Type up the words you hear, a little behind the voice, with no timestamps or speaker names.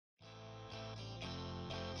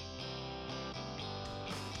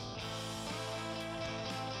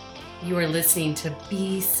You are listening to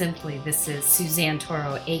Be Simply. This is Suzanne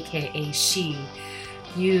Toro, aka She.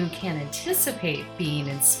 You can anticipate being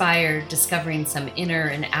inspired, discovering some inner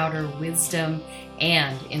and outer wisdom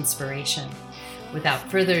and inspiration. Without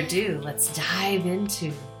further ado, let's dive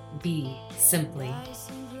into Be Simply.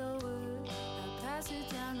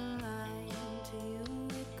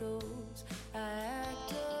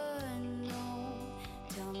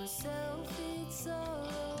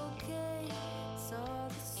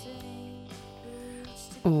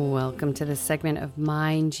 Welcome to this segment of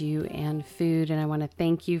Mind, You, and Food, and I want to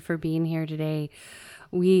thank you for being here today.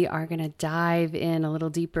 We are going to dive in a little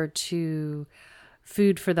deeper to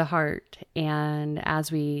food for the heart, and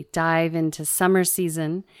as we dive into summer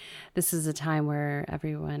season, this is a time where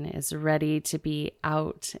everyone is ready to be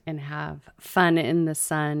out and have fun in the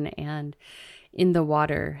sun and in the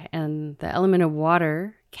water, and the element of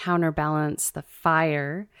water counterbalance the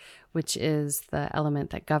fire, which is the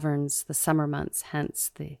element that governs the summer months,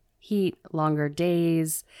 hence the heat, longer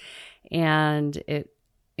days, and it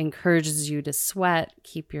encourages you to sweat,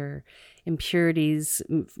 keep your impurities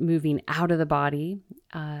moving out of the body.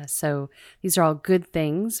 So these are all good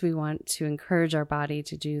things. We want to encourage our body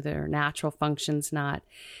to do their natural functions, not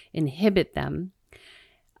inhibit them.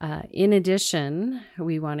 In addition,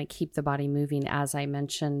 we want to keep the body moving, as I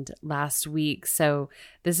mentioned last week. So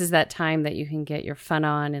this is that time that you can get your fun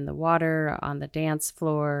on in the water, on the dance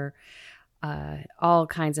floor, all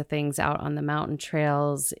kinds of things out on the mountain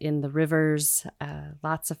trails, in the rivers,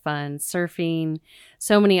 lots of fun, surfing,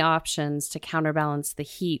 so many options to counterbalance the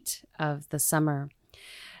heat of the summer.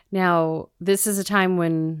 Now, this is a time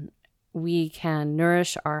when we can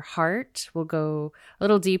nourish our heart. We'll go a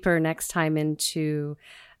little deeper next time into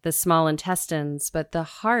the small intestines, but the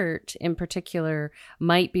heart in particular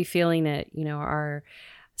might be feeling it. You know, our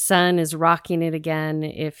sun is rocking it again.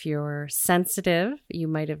 If you're sensitive, you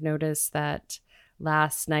might have noticed that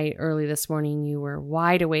last night, early this morning, you were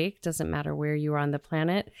wide awake. Doesn't matter where you are on the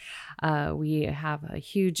planet. We have a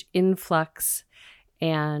huge influx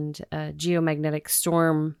and a geomagnetic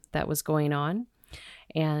storm that was going on.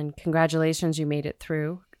 And congratulations, you made it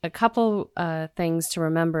through. A couple things to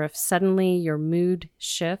remember: if suddenly your mood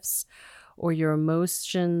shifts or your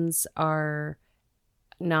emotions are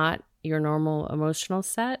not your normal emotional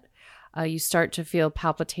set, you start to feel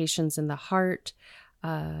palpitations in the heart.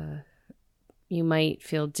 You might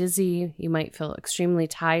feel dizzy. You might feel extremely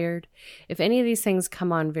tired. If any of these things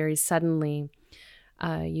come on very suddenly,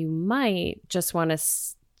 you might just want to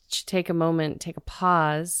take a moment, take a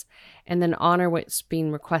pause, and then honor what's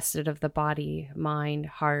being requested of the body, mind,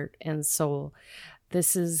 heart, and soul.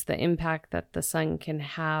 This is the impact that the sun can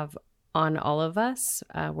have on all of us.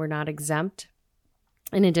 We're not exempt.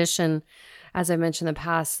 In addition, as I mentioned in the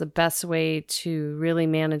past, the best way to really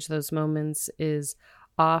manage those moments is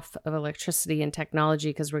off of electricity and technology,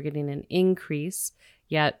 because we're getting an increase.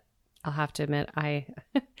 Yet, I'll have to admit, I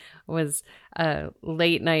was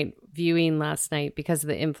late night viewing last night because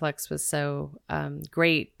the influx was so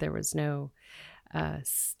great. There was no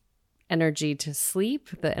energy to sleep.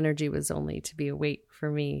 The energy was only to be awake for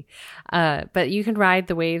me. But you can ride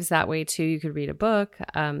the waves that way too. You could read a book,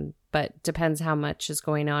 but depends how much is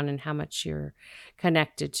going on and how much you're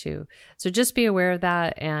connected to. So just be aware of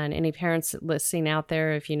that. And any parents listening out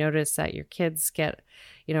there, if you notice that your kids get,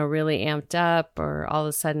 really amped up or all of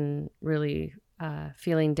a sudden really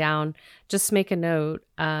feeling down, just make a note,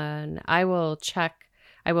 and I will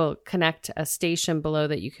connect a station below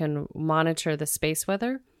that you can monitor the space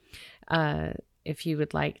weather. If you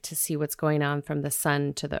would like to see what's going on from the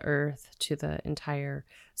sun to the earth to the entire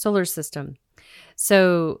solar system.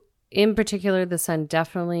 So in particular, the sun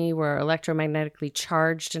definitely, we're electromagnetically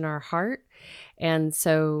charged in our heart. And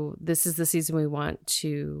so this is the season we want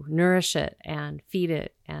to nourish it and feed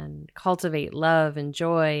it and cultivate love and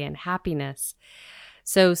joy and happiness.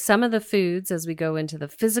 So some of the foods, as we go into the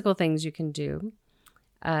physical things you can do,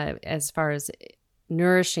 as far as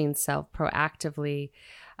nourishing self proactively,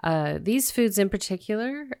 these foods in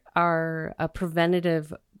particular are a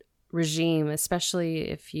preventative regime, especially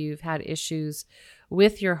if you've had issues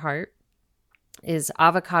with your heart, is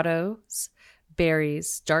avocados,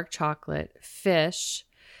 berries, dark chocolate, fish,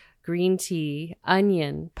 green tea,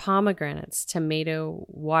 onion, pomegranates, tomato,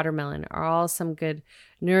 watermelon are all some good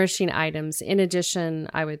nourishing items. In addition,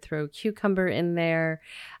 I would throw cucumber in there.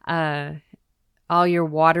 All your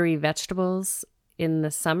watery vegetables in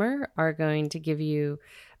the summer are going to give you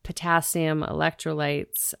potassium,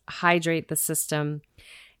 electrolytes, hydrate the system.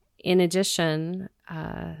 In addition,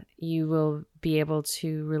 you will be able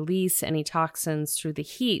to release any toxins through the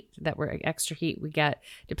heat, extra heat we get,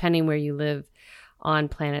 depending where you live, on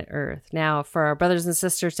planet Earth. Now, for our brothers and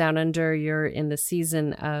sisters down under, you're in the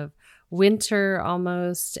season of winter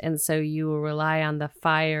almost, and so you will rely on the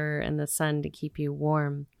fire and the sun to keep you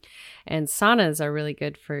warm. And saunas are really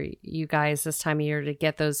good for you guys this time of year to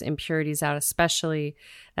get those impurities out, especially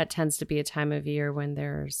that tends to be a time of year when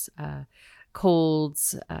there's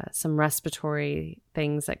colds, some respiratory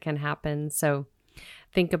things that can happen. So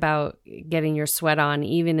think about getting your sweat on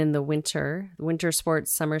even in the winter. Winter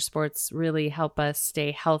sports, summer sports really help us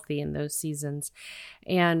stay healthy in those seasons.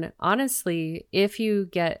 And honestly, if you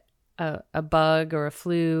get a bug or a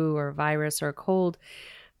flu or a virus or a cold,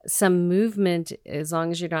 some movement, as long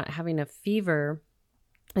as you're not having a fever,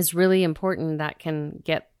 is really important. That can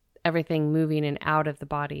get everything moving and out of the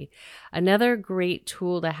body. Another great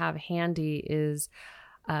tool to have handy is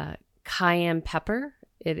cayenne pepper.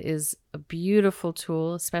 It is a beautiful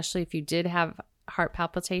tool, especially if you did have heart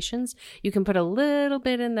palpitations. You can put a little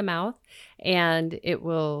bit in the mouth and it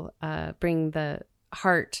will bring the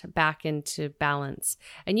heart back into balance.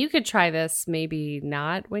 And you could try this, maybe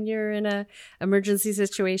not when you're in a emergency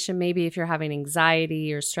situation. Maybe if you're having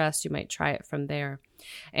anxiety or stress, you might try it from there.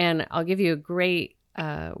 And I'll give you a great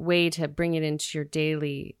way to bring it into your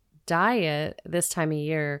daily diet this time of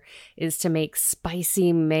year is to make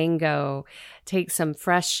spicy mango. Take some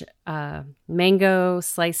fresh mango,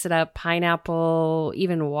 slice it up, pineapple,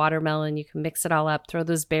 even watermelon. You can mix it all up, throw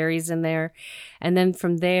those berries in there. And then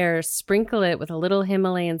from there, sprinkle it with a little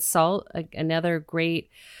Himalayan salt, another great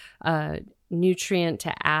nutrient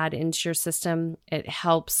to add into your system. It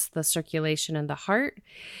helps the circulation in the heart.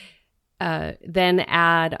 Then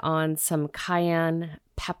add on some cayenne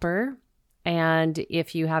pepper. And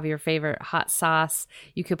if you have your favorite hot sauce,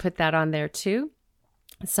 you could put that on there too.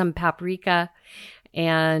 Some paprika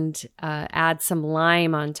and add some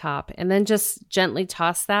lime on top. And then just gently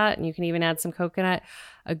toss that. And you can even add some coconut.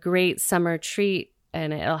 A great summer treat.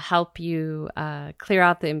 And it'll help you clear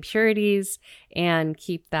out the impurities and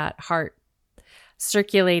keep that heart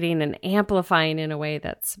circulating and amplifying in a way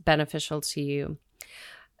that's beneficial to you.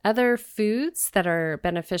 Other foods that are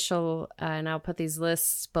beneficial, and I'll put these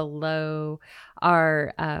lists below,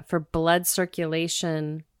 are for blood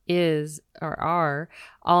circulation are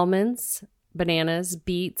almonds, bananas,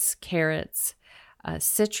 beets, carrots,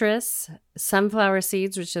 citrus, sunflower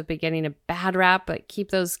seeds, which have been getting a bad rap, but keep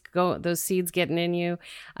those seeds getting in you.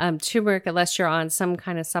 Turmeric, unless you're on some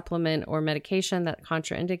kind of supplement or medication that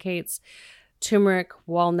contraindicates. Turmeric,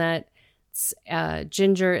 walnut,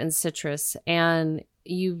 ginger, and citrus. And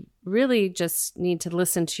you really just need to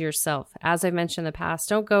listen to yourself. As I mentioned in the past,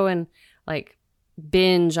 don't go and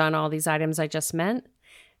binge on all these items I just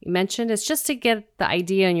mentioned. It's just to get the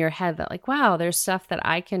idea in your head that wow, there's stuff that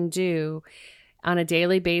I can do on a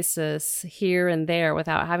daily basis here and there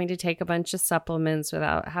without having to take a bunch of supplements,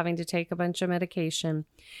 without having to take a bunch of medication,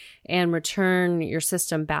 and return your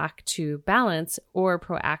system back to balance or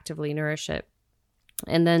proactively nourish it.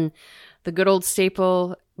 And then the good old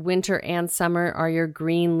staple, winter and summer, are your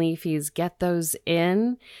green leafies. Get those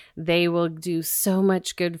in. They will do so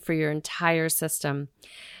much good for your entire system.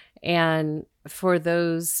 And for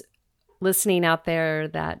those listening out there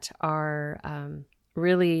that are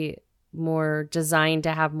really more designed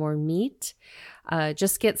to have more meat,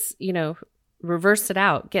 just reverse it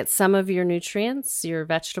out. Get some of your nutrients, your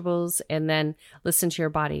vegetables, and then listen to your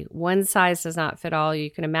body. One size does not fit all.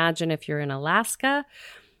 You can imagine if you're in Alaska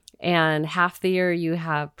and half the year you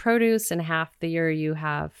have produce and half the year you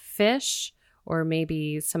have fish or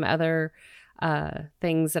maybe some other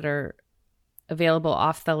things that are available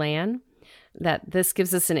off the land, that this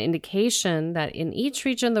gives us an indication that in each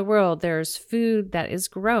region of the world, there's food that is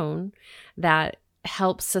grown that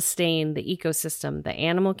helps sustain the ecosystem, the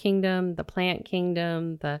animal kingdom, the plant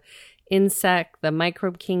kingdom, the insect, the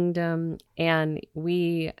microbe kingdom, and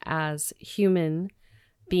we as human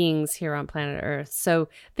beings here on planet Earth. So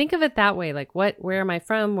think of it that way, where am I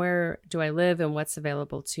from? Where do I live? And what's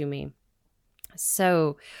available to me?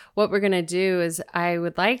 So what we're going to do is I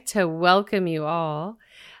would like to welcome you all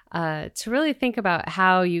to really think about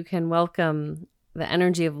how you can welcome the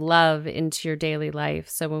energy of love into your daily life.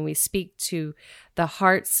 So when we speak to the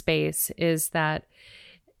heart space, is that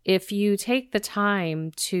if you take the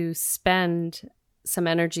time to spend some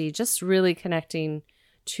energy just really connecting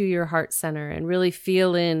to your heart center and really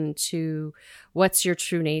feel into what's your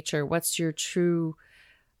true nature, what's your true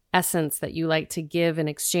essence that you like to give and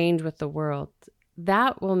exchange with the world,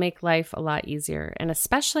 that will make life a lot easier. And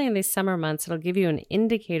especially in these summer months, it'll give you an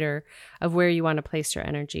indicator of where you want to place your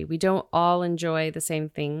energy. We don't all enjoy the same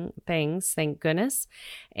things, thank goodness.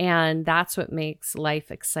 And that's what makes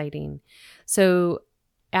life exciting. So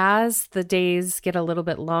as the days get a little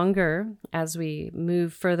bit longer, as we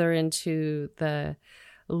move further into the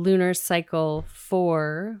lunar cycle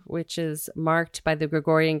 4, which is marked by the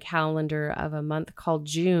Gregorian calendar of a month called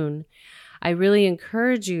June, I really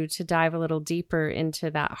encourage you to dive a little deeper into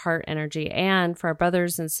that heart energy. And for our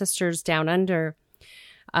brothers and sisters down under,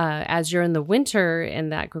 as you're in the winter in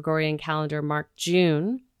that Gregorian calendar marked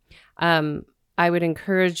June, I would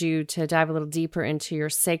encourage you to dive a little deeper into your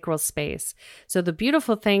sacral space. So the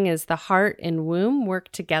beautiful thing is the heart and womb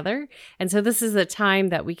work together. And so this is a time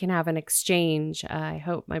that we can have an exchange. I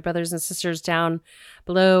hope my brothers and sisters down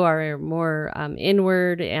below are more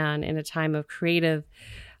inward and in a time of creative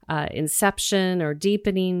inception or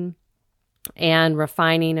deepening and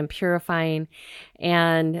refining and purifying.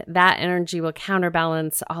 And that energy will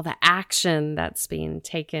counterbalance all the action that's being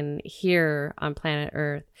taken here on planet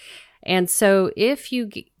Earth. And so if you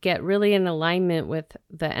get really in alignment with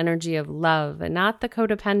the energy of love, and not the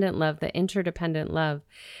codependent love, the interdependent love,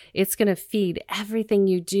 it's going to feed everything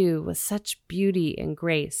you do with such beauty and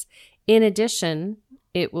grace. In addition,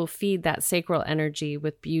 it will feed that sacral energy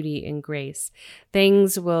with beauty and grace.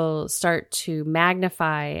 Things will start to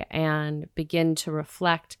magnify and begin to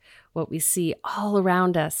reflect what we see all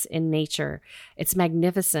around us in nature. It's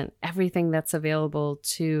magnificent, everything that's available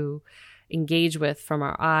to engage with, from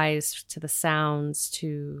our eyes to the sounds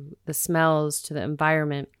to the smells to the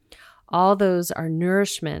environment. All those are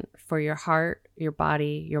nourishment for your heart, your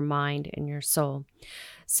body, your mind, and your soul.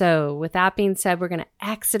 So with that being said, we're going to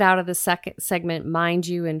exit out of the second segment, Mind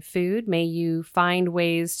You and Food. May you find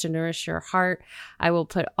ways to nourish your heart. I will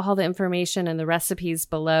put all the information and the recipes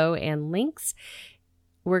below and links.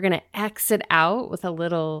 We're going to exit out with a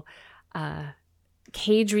little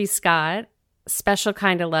Kadri Scott, Special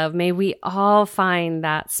Kind of Love. May we all find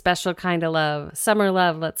that special kind of love, summer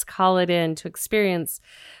love, let's call it in, to experience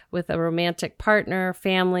with a romantic partner,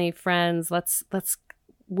 family, friends. Let's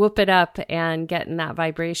whoop it up and get in that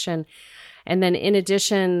vibration. And then in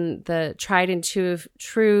addition, the tried and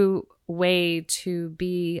true way to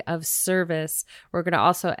be of service, we're going to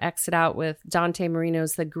also exit out with Dante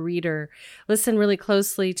Marino's The Greeter. Listen really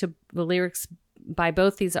closely to the lyrics by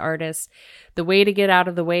both these artists. The way to get out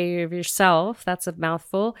of the way of yourself, that's a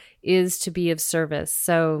mouthful, is to be of service.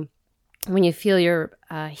 So when you feel your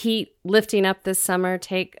heat lifting up this summer,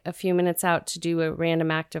 take a few minutes out to do a random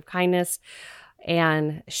act of kindness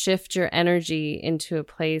and shift your energy into a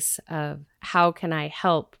place of how can I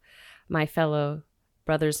help my fellow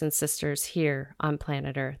brothers and sisters here on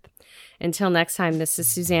planet Earth. Until next time, this is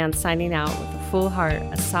Suzanne signing out with a full heart,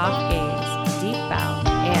 a soft gaze, a deep bow,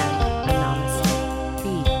 and a namaste.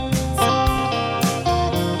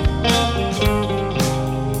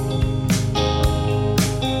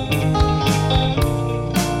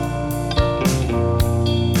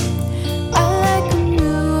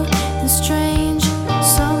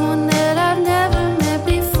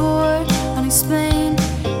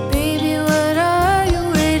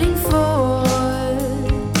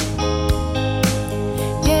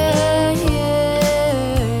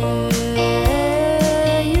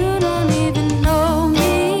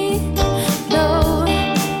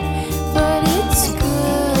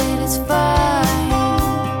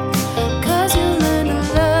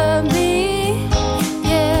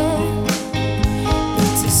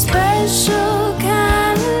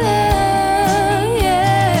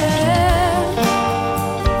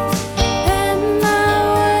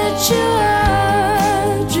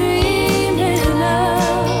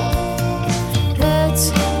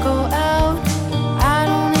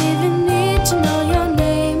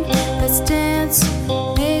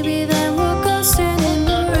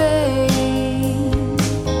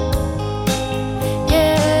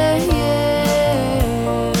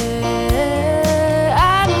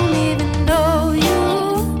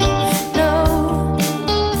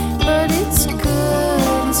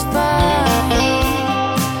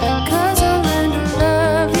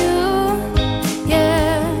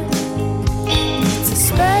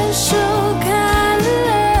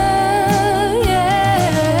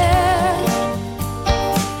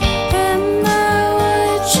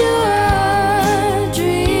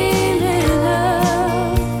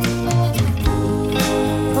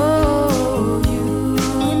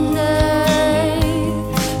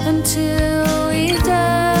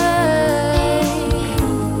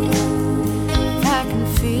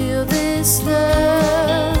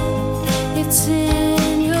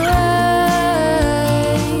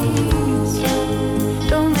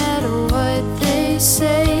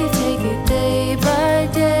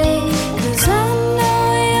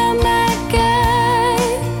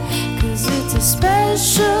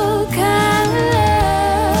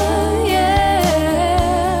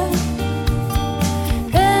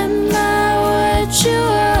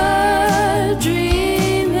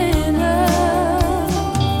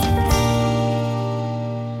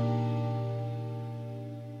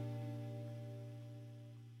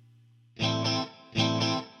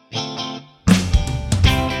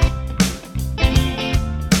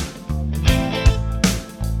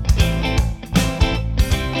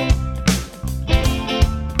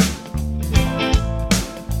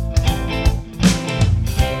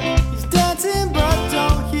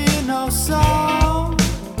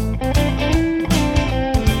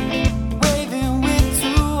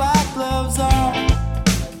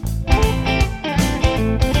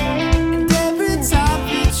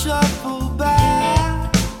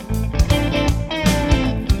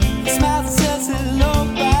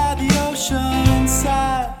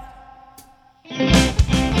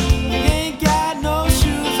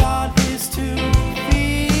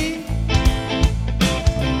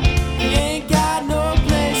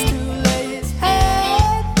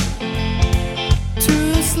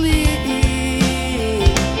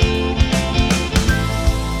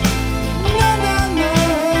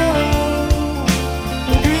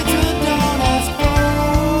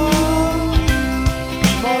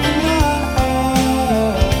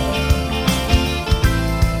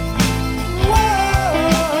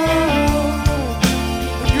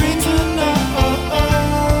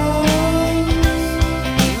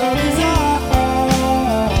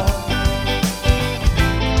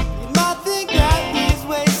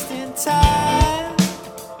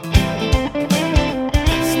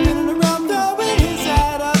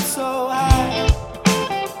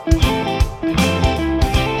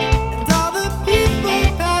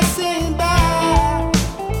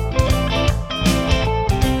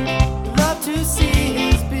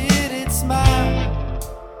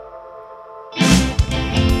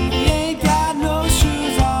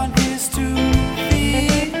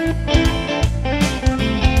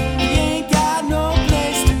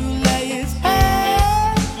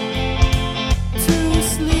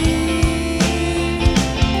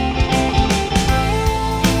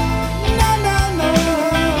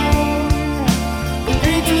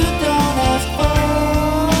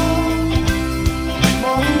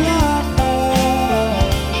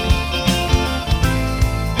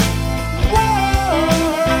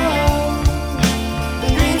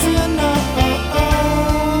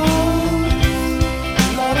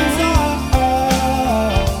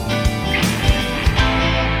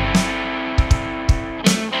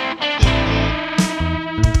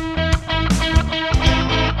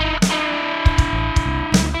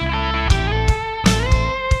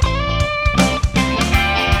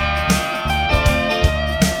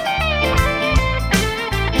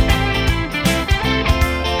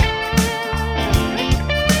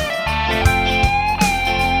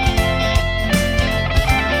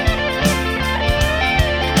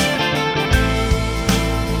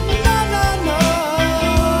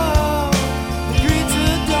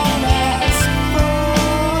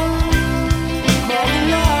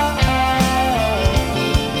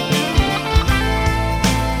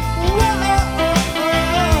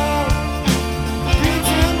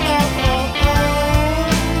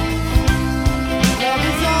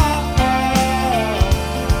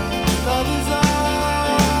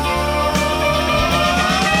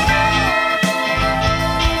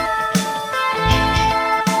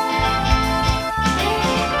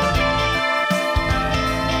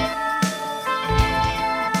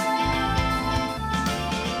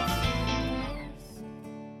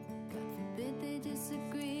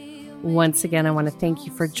 Once again, I want to thank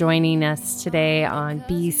you for joining us today on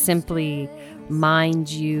Be Simply, Mind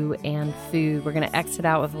You, and Food. We're going to exit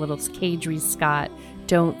out with a little Kadri Scott,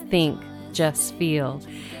 Don't Think, Just Feel.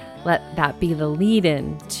 Let that be the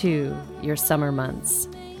lead-in to your summer months.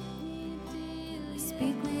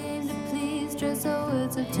 Speak, we aim to please, dress our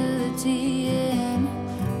words up to the T and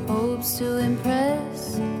hopes to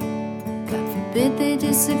impress. God forbid they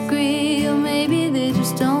disagree, or maybe they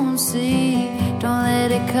just don't see. Don't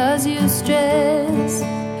let it cause you stress,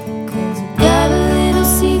 'cause I got a little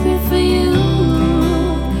secret for you,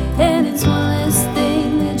 and it's one less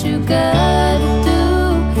thing that you gotta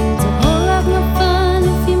do. It's a whole lot more fun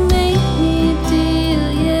if you make me a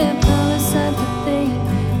deal. Yeah, promise not to think,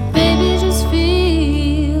 baby, just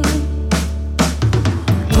feel.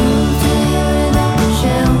 Move to your rhythm,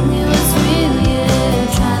 show me what's real. Yeah,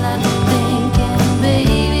 try not to think, and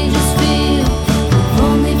baby, just feel. If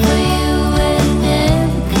only for you and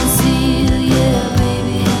never conceal. Yeah,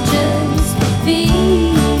 baby, just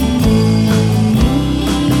feel.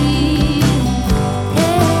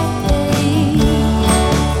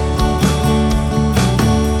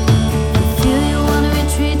 Feel you wanna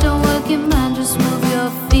retreat, don't work your mind, just move your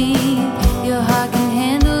feet. Your heart can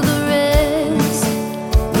handle the rest.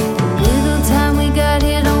 Little time we got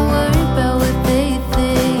here, don't worry about what they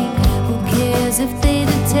think. Who cares if they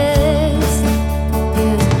detest?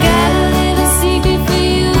 'Cause I got a little secret for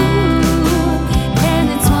you, and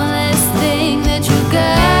it's one less thing that you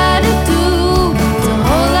gotta do. It's a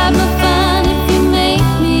whole lot more fun if you make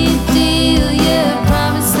me a deal. Yeah,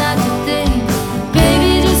 promise not to think,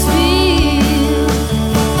 baby, just feel.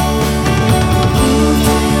 Move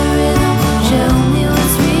to your rhythm, show me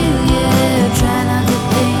what's real. Yeah, try not to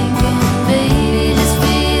think, and baby, just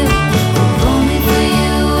feel. If only for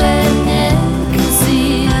you and never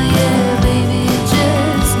conceal. Yeah, baby,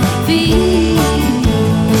 just feel.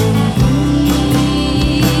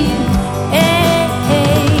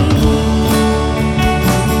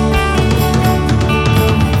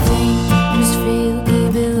 Just feel,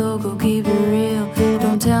 keep it local, keep it real.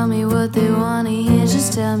 Don't tell me what they wanna hear,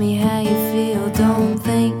 just tell me how you feel. Don't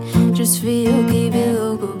think, just feel, keep it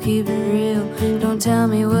local, keep it real. Don't tell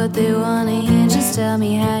me what they wanna hear, just tell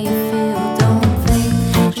me how you feel. Don't think,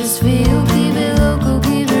 just feel, keep it local,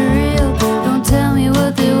 keep